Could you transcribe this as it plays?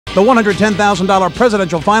the $110,000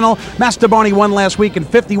 presidential final. Master Barney won last week in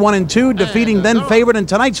 51-2, defeating then favorite and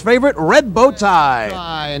tonight's favorite, Red Bow Tie.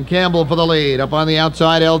 And Campbell for the lead. Up on the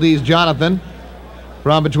outside, LD's Jonathan.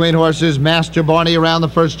 From between horses, Master Barney around the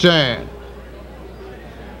first turn.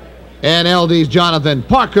 And LD's Jonathan.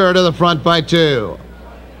 Parker to the front by 2.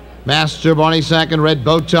 Master Barney second, Red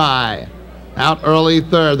Bow Tie. Out early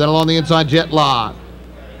third, then along the inside, Jet Lock.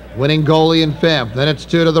 Winning Goalie in fifth. Then it's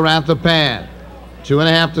 2 to the Wrath of Pan.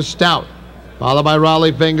 2.5 to Stout. Followed by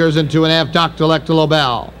Raleigh Fingers and 2.5 Dr. Lecter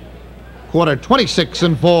Lobel. Quarter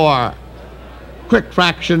 26-4. Quick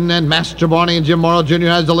Fraction and Master Barney and Jim Morrow Jr.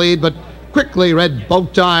 has the lead, but quickly Red Bow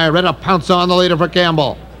Tie ready to pounce on the leader for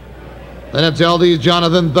Campbell. Then it's LD's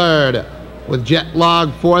Jonathan third, with Jet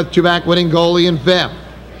Log fourth, 2-back winning Goalie in fifth.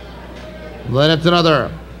 Then it's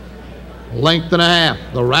another length and a half.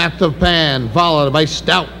 The Wrath of Pan, followed by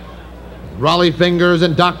Stout. Raleigh Fingers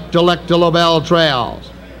and Dr. Lecter Lobel trails.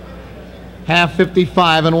 Half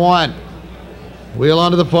 55-1. Wheel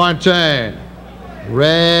onto the far turn.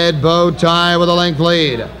 Red Bow Tie with a length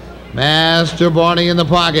lead. Master Barney in the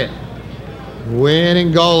pocket.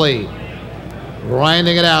 Winning Goalie.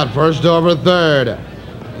 Grinding it out. First over third.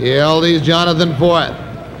 LD's Jonathan fourth.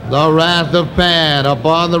 The Wrath of Pan up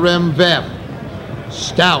on the rim fifth.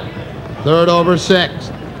 Stout third over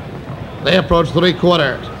sixth. They approach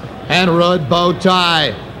 3/4. And Red Bow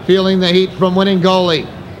Tie feeling the heat from winning Goalie.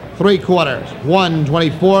 3/4.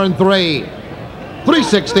 1:24-3.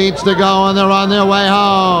 3/16 to go, and they're on their way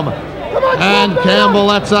home. And Campbell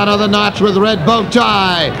lets out of the notch with Red Bow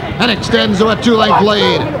Tie and extends to a 2-length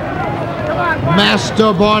lead.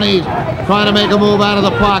 Master Barney trying to make a move out of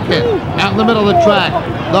the pocket. Out in the middle of the track.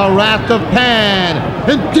 The Wrath of Pan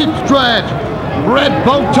in deep stretch. Red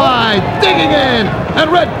Bow Tie digging in,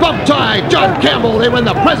 and Red Bow Tie, John Campbell, they win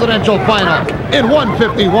the presidential final in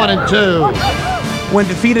 151-2. When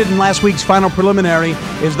defeated in last week's final preliminary,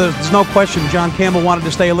 there's no question John Campbell wanted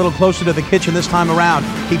to stay a little closer to the kitchen this time around.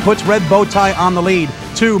 He puts Red Bow Tie on the lead.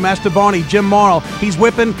 2, Master Barney, Jim Morrow. He's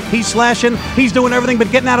whipping, he's slashing, he's doing everything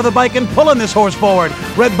but getting out of the bike and pulling this horse forward.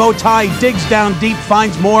 Red Bow Tie digs down deep,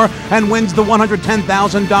 finds more, and wins the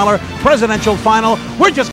 $110,000 presidential final. We're just